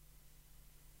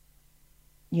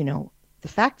 You know, the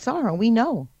facts are, and we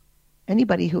know,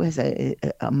 anybody who has a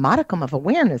modicum of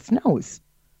awareness knows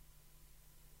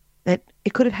that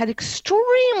it could have had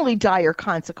extremely dire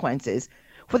consequences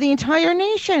for the entire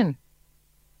nation.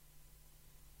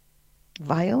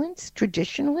 Violence,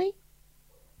 traditionally,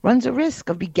 runs a risk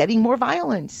of begetting more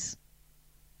violence.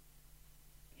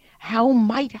 How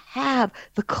might have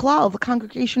the klal, the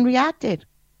congregation, reacted?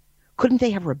 Couldn't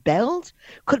they have rebelled?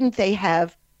 Couldn't they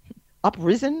have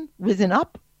risen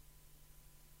up?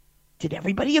 Did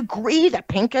everybody agree that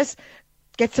Pinchas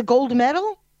gets a gold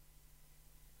medal?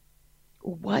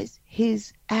 Or was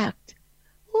his act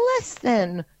less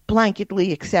than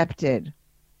blanketly accepted?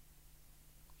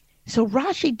 So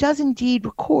Rashi does indeed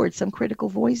record some critical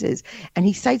voices, and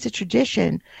he cites a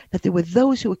tradition that there were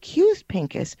those who accused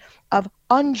Pinchas of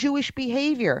un-Jewish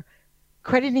behavior,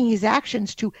 crediting his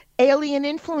actions to alien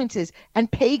influences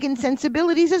and pagan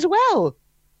sensibilities as well.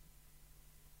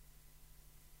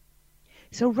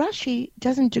 So Rashi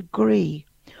doesn't agree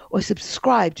or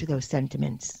subscribe to those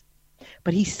sentiments,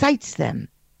 but he cites them.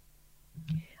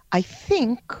 I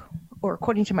think, or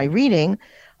according to my reading,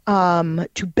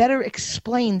 to better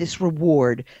explain this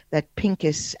reward that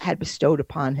Pinchas had bestowed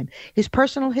upon him. His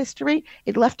personal history,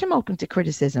 it left him open to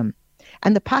criticism.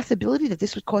 And the possibility that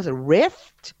this would cause a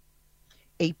rift,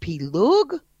 a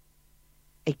pilug,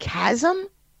 a chasm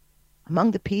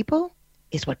among the people,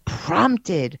 is what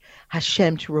prompted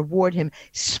Hashem to reward him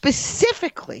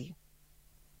specifically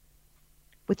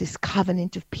with this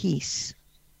covenant of peace.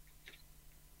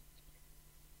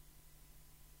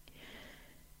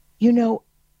 You know,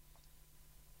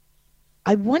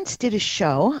 I once did a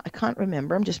show. I can't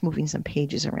remember. I'm just moving some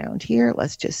pages around here.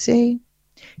 Let's just see.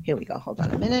 Here we go. Hold on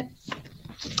a minute.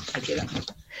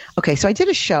 Okay, so I did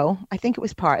a show. I think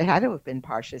it had to have been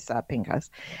Parshas Pinchas,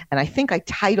 and I think I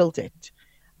titled it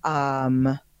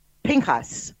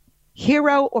Pinchas,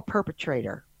 Hero or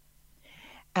Perpetrator.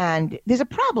 And there's a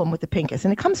problem with the Pinchas,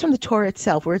 and it comes from the Torah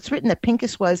itself, where it's written that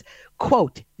Pinchas was,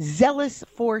 quote, zealous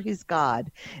for his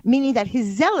God, meaning that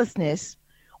his zealousness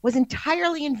was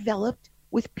entirely enveloped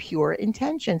with pure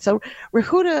intention. So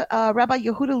Rabbi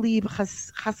Yehuda Leib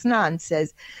Chasnan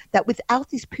says that without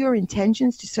these pure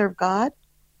intentions to serve God,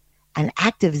 an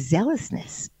act of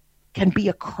zealousness can be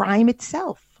a crime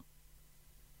itself.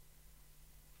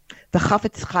 The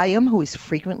Chafetz Chaim, who is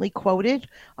frequently quoted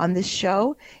on this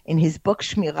show in his book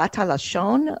Shmirat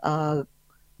HaLashon,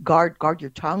 guard your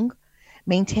tongue,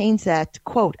 maintains that,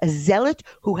 quote, a zealot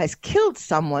who has killed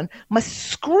someone must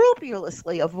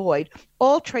scrupulously avoid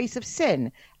all trace of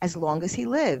sin as long as he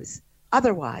lives.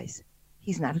 Otherwise,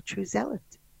 he's not a true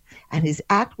zealot, and his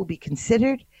act will be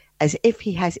considered as if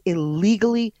he has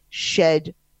illegally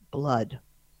shed blood,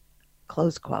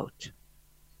 close quote.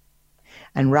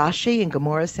 And Rashi in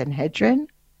Gemara Sanhedrin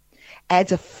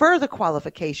adds a further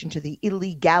qualification to the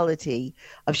illegality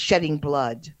of shedding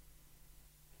blood.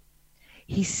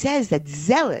 He says that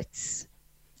zealots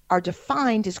are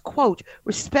defined as, quote,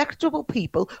 respectable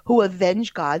people who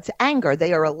avenge God's anger.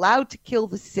 They are allowed to kill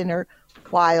the sinner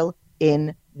while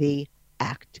in the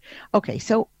act. Okay,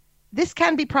 so this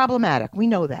can be problematic. We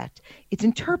know that. It's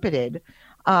interpreted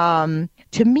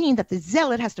to mean that the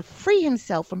zealot has to free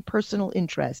himself from personal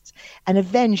interests and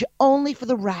avenge only for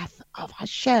the wrath of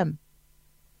Hashem.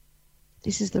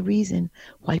 This is the reason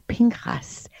why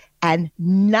Pinchas and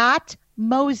not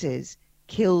Moses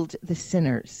killed the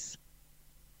sinners.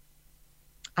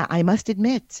 I must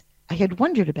admit, I had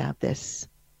wondered about this.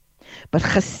 But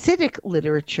Hasidic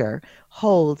literature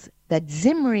holds that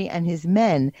Zimri and his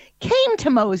men came to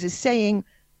Moses saying,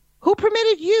 who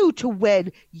permitted you to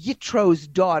wed Yitro's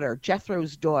daughter,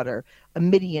 Jethro's daughter, a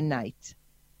Midianite?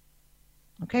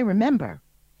 Okay, remember,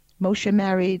 Moshe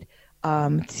married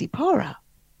Tzipporah.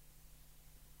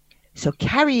 So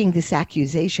carrying this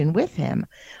accusation with him,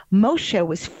 Moshe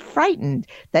was frightened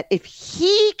that if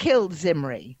he killed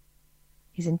Zimri,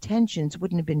 his intentions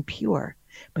wouldn't have been pure,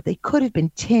 but they could have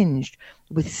been tinged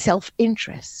with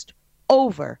self-interest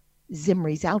over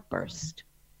Zimri's outburst.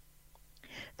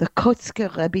 The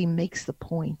Kotzker Rebbe makes the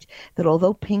point that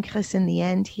although Pinchas in the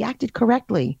end, he acted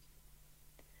correctly,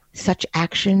 such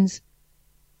actions,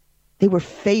 they were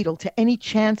fatal to any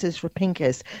chances for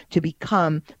Pinchas to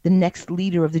become the next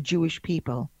leader of the Jewish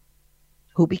people,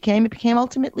 who became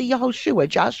ultimately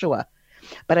Joshua.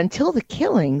 But until the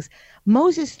killings,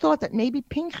 Moses thought that maybe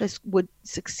Pinchas would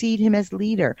succeed him as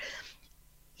leader.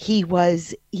 He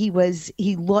dropped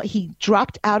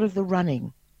out of the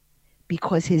running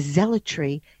because his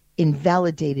zealotry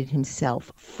invalidated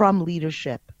himself from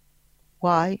leadership.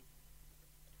 Why?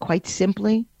 Quite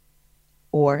simply,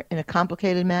 or in a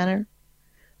complicated manner,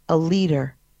 a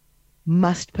leader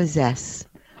must possess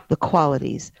the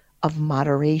qualities of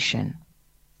moderation.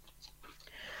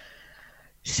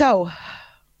 So,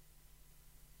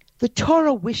 The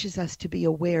Torah wishes us to be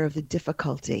aware of the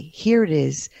difficulty. Here it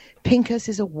is. Pinchas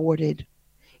is awarded.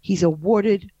 He's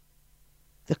awarded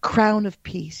the crown of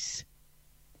peace.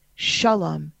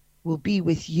 Shalom will be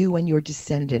with you and your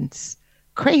descendants.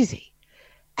 Crazy.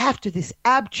 After this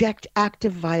abject act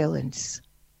of violence.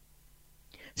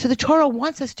 So the Torah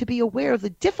wants us to be aware of the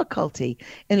difficulty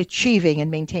in achieving and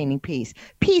maintaining peace.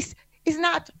 Peace is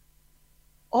not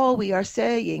all we are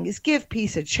saying is give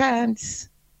peace a chance.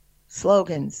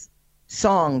 Slogans,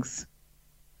 songs,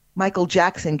 Michael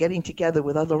Jackson getting together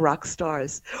with other rock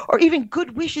stars, or even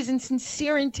good wishes and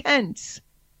sincere intents.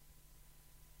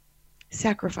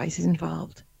 Sacrifice is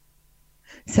involved.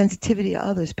 Sensitivity to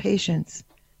others, patience,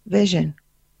 vision,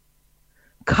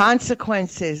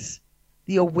 consequences,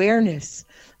 the awareness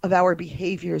of our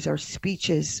behaviors, our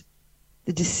speeches,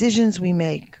 the decisions we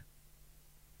make.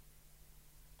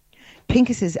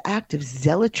 Pinchas's act of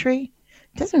zealotry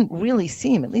doesn't really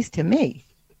seem, at least to me,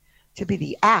 to be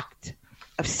the act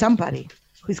of somebody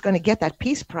who's going to get that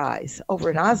peace prize over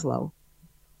in Oslo.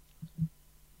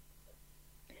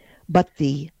 But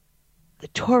the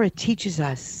Torah teaches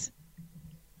us,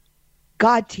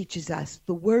 God teaches us,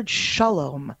 the word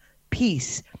shalom,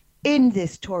 peace, in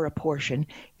this Torah portion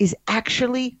is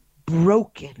actually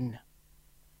broken.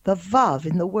 The vav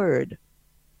in the word.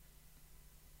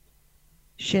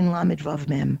 Shin lamed vav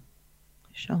mem.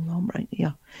 Shalom, right?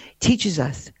 Yeah. Teaches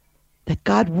us that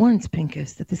God warns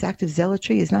Pinchas that this act of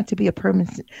zealotry is not to be a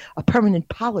permanent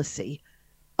policy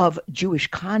of Jewish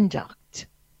conduct.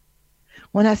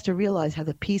 One has to realize how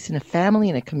the peace in a family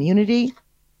and a community,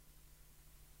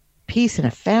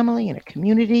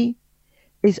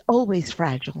 is always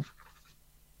fragile,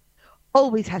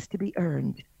 always has to be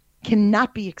earned,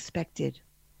 cannot be expected.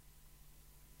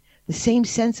 The same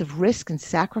sense of risk and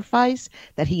sacrifice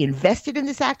that he invested in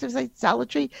this act of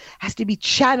zealotry has to be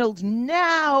channeled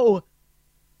now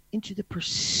into the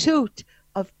pursuit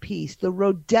of peace, the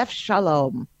rodef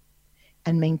shalom,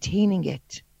 and maintaining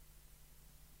it.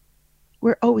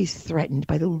 We're always threatened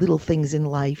by the little things in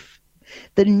life,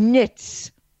 the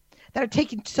nits that are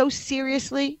taken so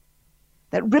seriously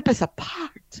that rip us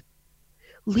apart,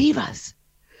 leave us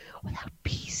without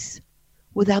peace,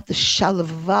 without the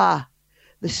shalva,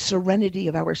 the serenity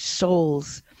of our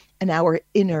souls and our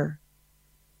inner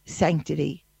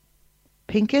sanctity.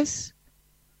 Pinchas,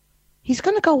 he's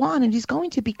going to go on and he's going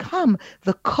to become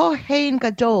the Kohen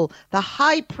Gadol, the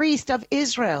high priest of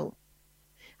Israel.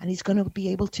 And he's going to be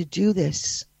able to do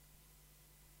this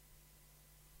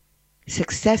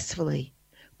successfully,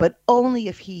 but only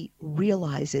if he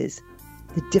realizes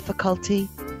the difficulty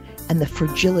and the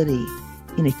fragility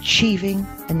in achieving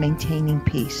and maintaining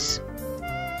peace.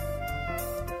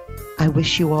 I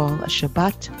wish you all a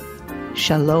Shabbat,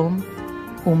 Shalom,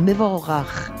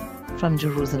 U'mivorach from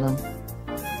Jerusalem.